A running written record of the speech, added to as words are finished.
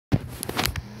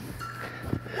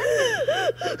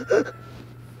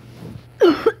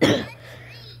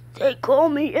They call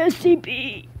me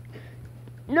SCP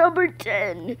number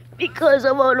 10 because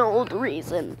of an old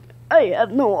reason. I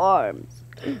have no arms.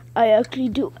 I actually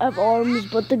do have arms,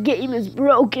 but the game is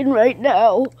broken right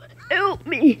now. Help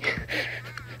me.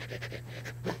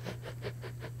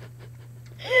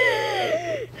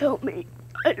 Help me.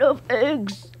 I love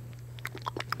eggs.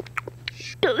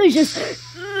 Delicious.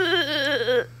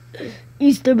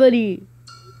 Easter Bunny.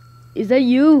 Is that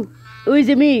you? Or is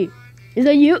it me? Is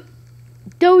that you?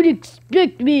 Don't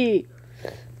expect me.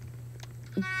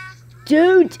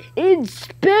 Don't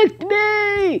inspect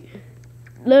me.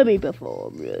 Let me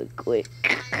perform real quick.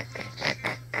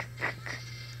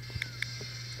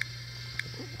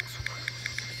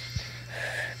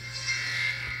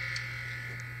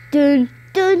 Dun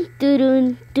dun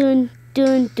dun dun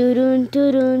dun dun dun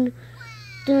dun dun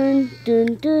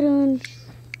dun dun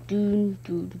dun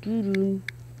dun dun.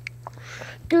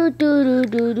 Close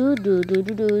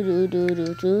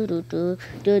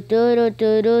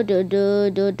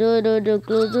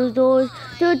the doors.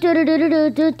 Not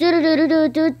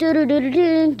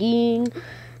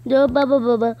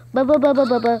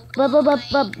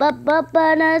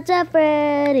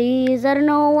Freddy's. I don't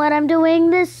know what I'm doing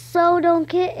this, so don't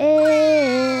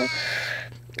care.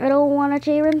 I don't want to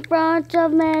cheer in front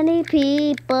of many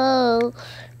people.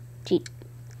 Gee,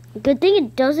 good thing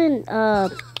it doesn't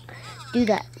do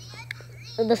that.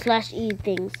 The /E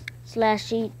things.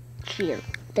 /E cheer.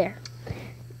 There.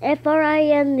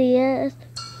 FRINDS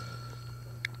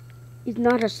is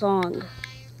not a song.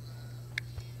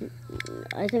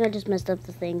 I think I just messed up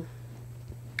the thing.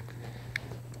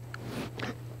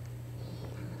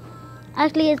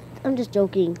 Actually, I'm just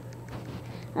joking.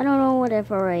 I don't know what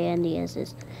FRINDS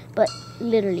is. But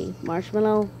literally,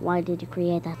 Marshmallow, why did you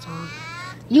create that song?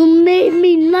 You made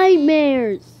me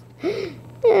nightmares!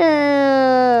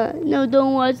 No,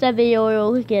 don't watch that video or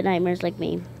you'll get nightmares like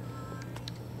me.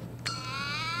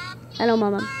 Hello,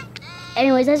 Mama.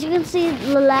 Anyways, as you can see,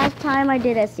 the last time I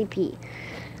did SCP.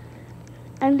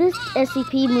 And this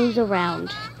SCP moves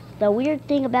around. The weird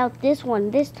thing about this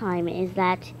one this time is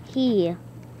that he's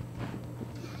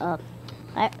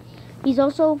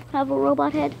also have a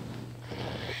robot head.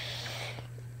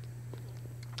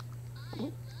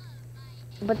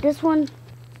 But this one,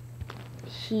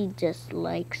 he just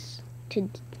likes to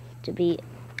be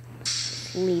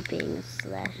sleeping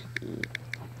 /E.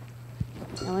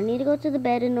 Now I need to go to the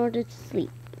bed in order to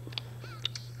sleep.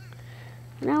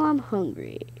 Now I'm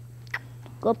hungry.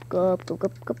 Gup, gup, gup,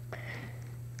 gup, gup.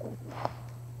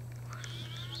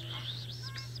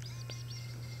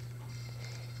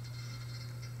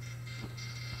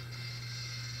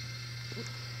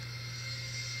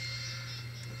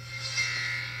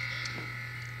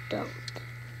 Don't.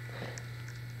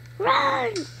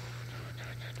 Run!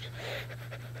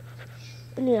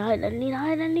 I need to hide, I need to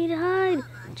hide, I need to hide.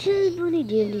 Chill, bunny,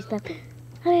 DMD stuff.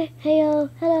 Hey, hello.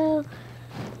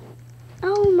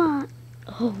 Oh my.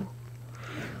 Oh.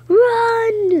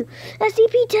 Run!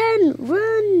 SCP-10,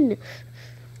 run!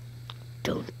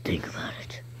 Don't think about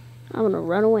it. I'm gonna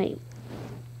run away.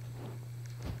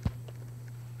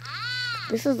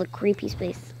 This is a creepy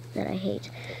space that I hate.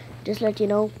 Just let you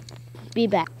know, be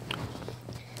back.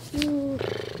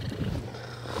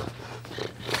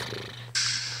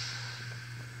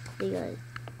 Hey guys,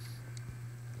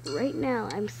 right now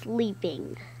I'm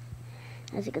sleeping.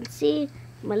 As you can see,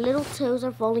 my little toes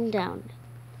are falling down.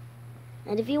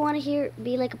 And if you want to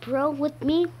be like a pro with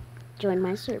me, join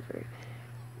my server.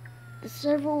 The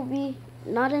server will be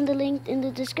not in the link in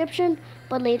the description,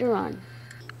 but later on.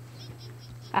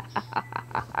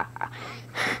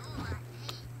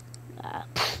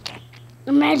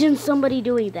 Imagine somebody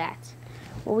doing that.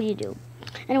 What would you do?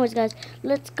 Anyways, guys,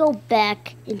 let's go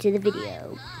back into the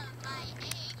video.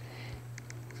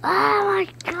 Oh my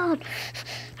god!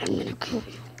 I'm gonna kill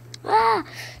you. Ah!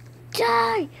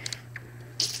 Die!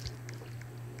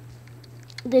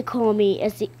 They call me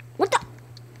SC. What the?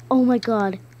 Oh my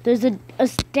god! There's a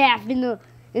staff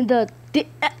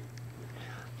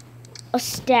a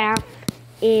staff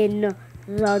in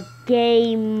the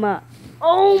game.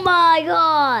 Oh my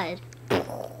god!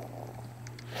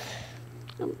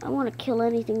 I want to kill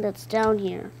anything that's down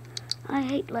here. I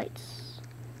hate lights.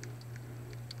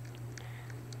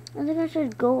 I think I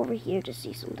should go over here to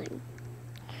see something.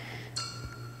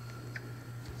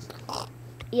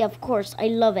 Yeah, of course, I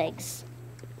love eggs.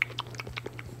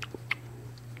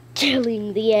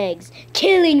 Killing the eggs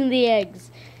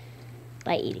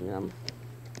by eating them.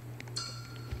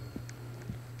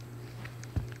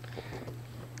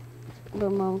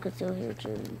 But Mom could still hear to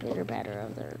bitter batter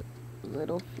of their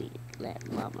little feet.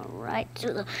 Let mama right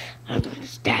to the... I'm gonna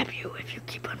stab you if you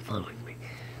keep on following me.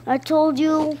 I told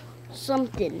you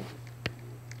something.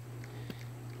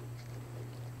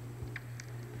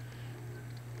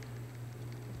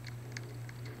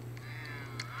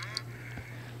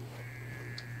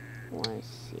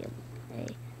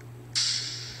 YCMA.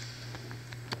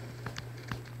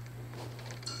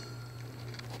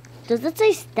 Does it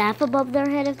say staff above their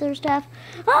head if they're staff?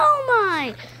 Oh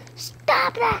my!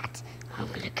 Stop that! I'm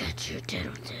gonna catch you,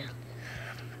 Tattletale.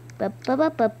 Bup.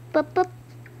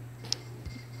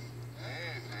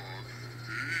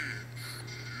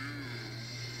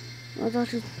 I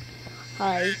thought you...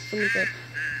 Hi, someone said.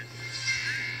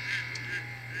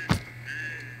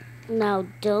 Now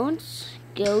don't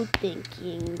go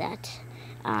thinking that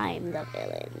I'm the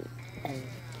villain. I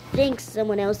think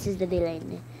someone else is the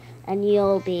villain. And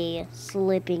you'll be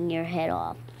slipping your head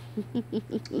off.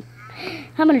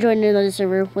 I'm gonna join another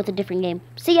server with a different game.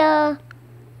 See ya!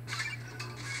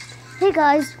 Hey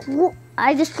guys,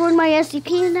 I destroyed my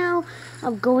SCP and now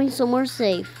I'm going somewhere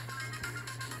safe.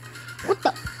 What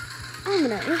the? I'm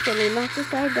gonna instantly knock this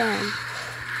guy down.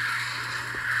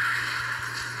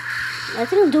 I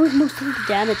think I'm doing most of the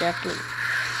damage actually.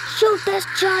 Shoot this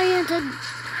giant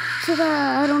to the,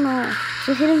 I don't know,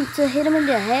 to hit him in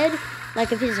the head.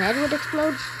 Like if his head would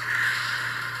explode.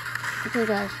 Okay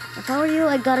guys, if I were you,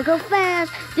 I gotta go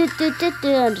fast. I'm just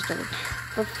joking.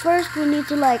 But first we need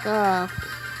to like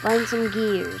find some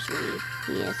gears.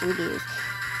 Yeah, some gears.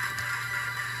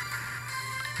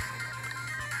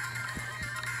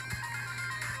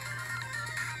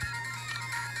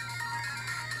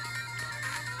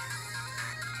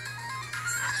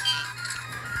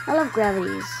 I love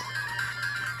gravities.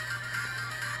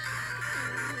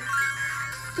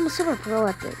 I'm a super pro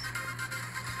at this.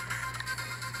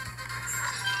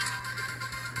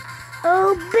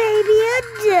 Oh baby,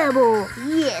 a double!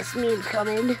 Yes, me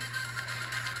coming.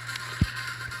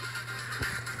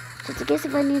 Just in case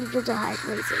if I need to judge a high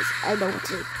places, I know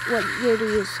what year to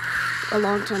use a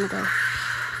long time ago.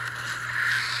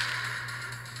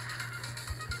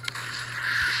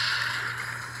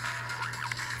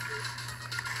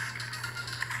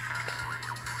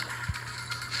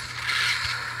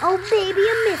 Oh baby,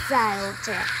 a missile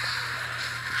attack.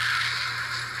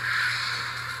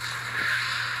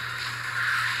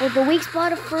 Oh, the weak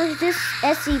spot for this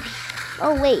SCP.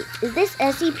 Oh wait, is this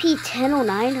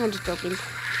SCP-1009? I'm just joking.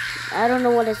 I don't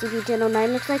know what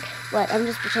SCP-1009 looks like, but I'm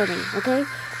just pretending, okay?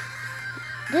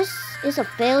 This is a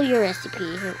failure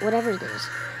SCP, whatever it is.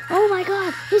 Oh my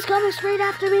god, he's coming straight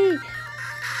after me!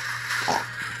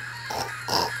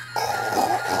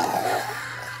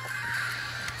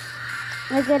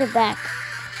 I get it back.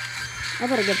 I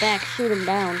better get back, shoot him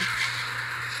down.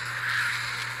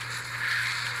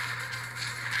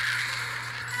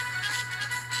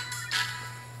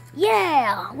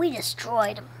 Yeah, we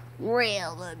destroyed him.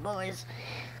 Real good, boys.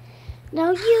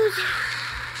 Now use...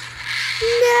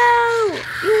 No!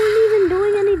 You weren't even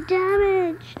doing any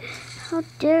damage. How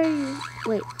dare you?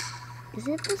 Wait, is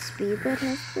it the speed that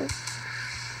has this?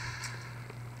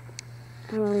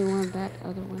 I really want that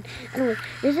other one. Anyway,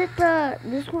 is it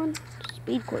this one?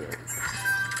 Speed coil.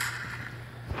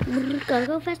 Gotta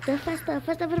go faster, faster,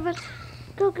 faster, faster, faster.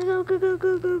 Go, go, go, go, go,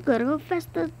 go, go. Gotta go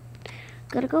faster.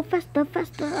 Gotta go faster,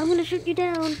 faster. I'm gonna shoot you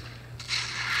down.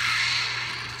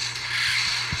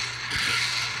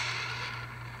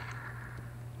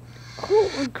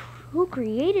 Who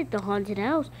created the haunted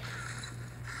house?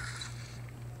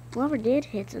 Whoever did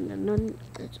it's unknown.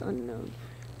 It's unknown.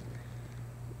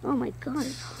 Oh my god,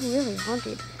 it's really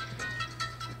haunted.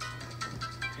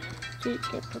 So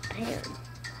get prepared.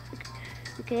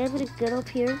 Okay, I'm gonna get up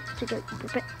here to get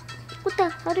prepared. What the?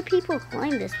 How do people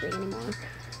climb this thing anymore?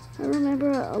 I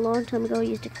remember a long time ago I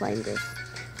used to climb this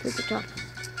to the top.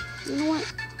 You know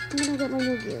what? I'm gonna get my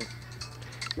new gear.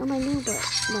 Not my new, but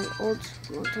my old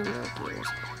long time ago gears.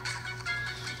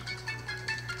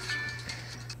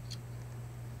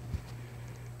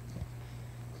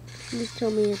 Please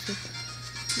tell me it's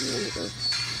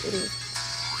it is.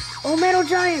 Oh, metal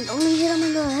giant! Only hit him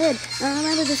in the head. Now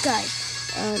remember this guy.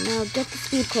 Now get the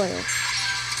speed coil.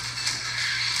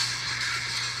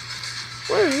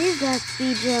 Where is that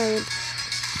speed giant?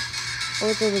 Oh,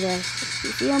 it's over there.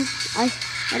 You see him? I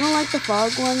don't like the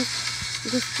fog ones.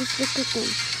 Just look at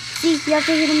them. See, you have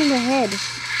to hit him in the head.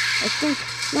 I think.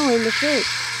 No, in the face.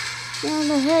 Yeah, in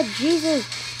the head. Jesus.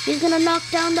 He's gonna knock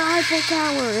down the Eiffel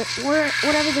Tower.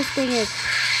 Whatever this thing is.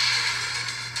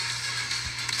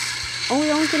 Oh, we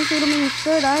only can shoot him in his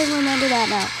shirt. I remember that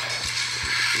now.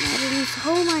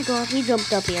 Oh my god, he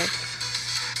jumped up here.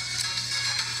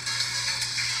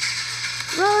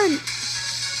 Run!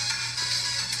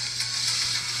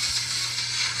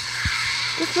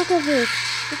 Just look at this.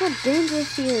 Look how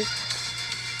dangerous he is.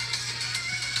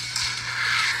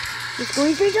 He's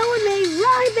going straight toward me.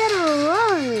 Run, better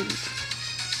run.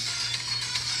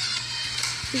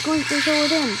 He's going straight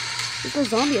toward him. It's a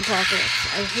zombie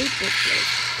apocalypse. I hate this place.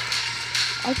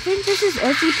 I think this is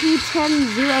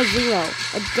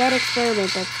SCP-1000, a dead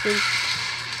experiment that's been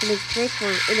coming straight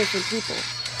for innocent people.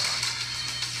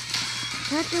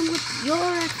 Catch him with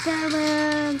your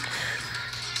experiment.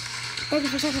 Thank you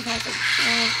for sacrificing.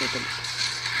 Freaking.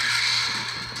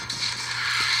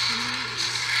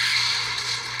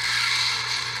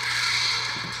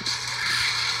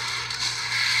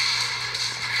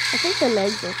 I think the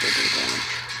legs are freaking damaged.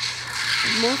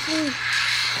 Mostly.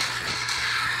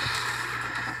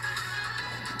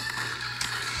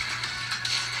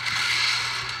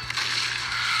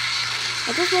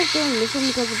 I just like doing this one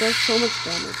because it does so much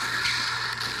damage.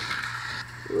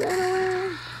 Run away!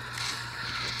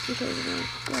 Okay, we're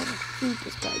gonna shoot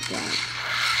this guy down.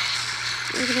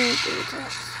 We're gonna do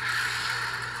attacks.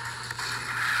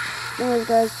 Anyways,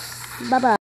 guys, bye bye.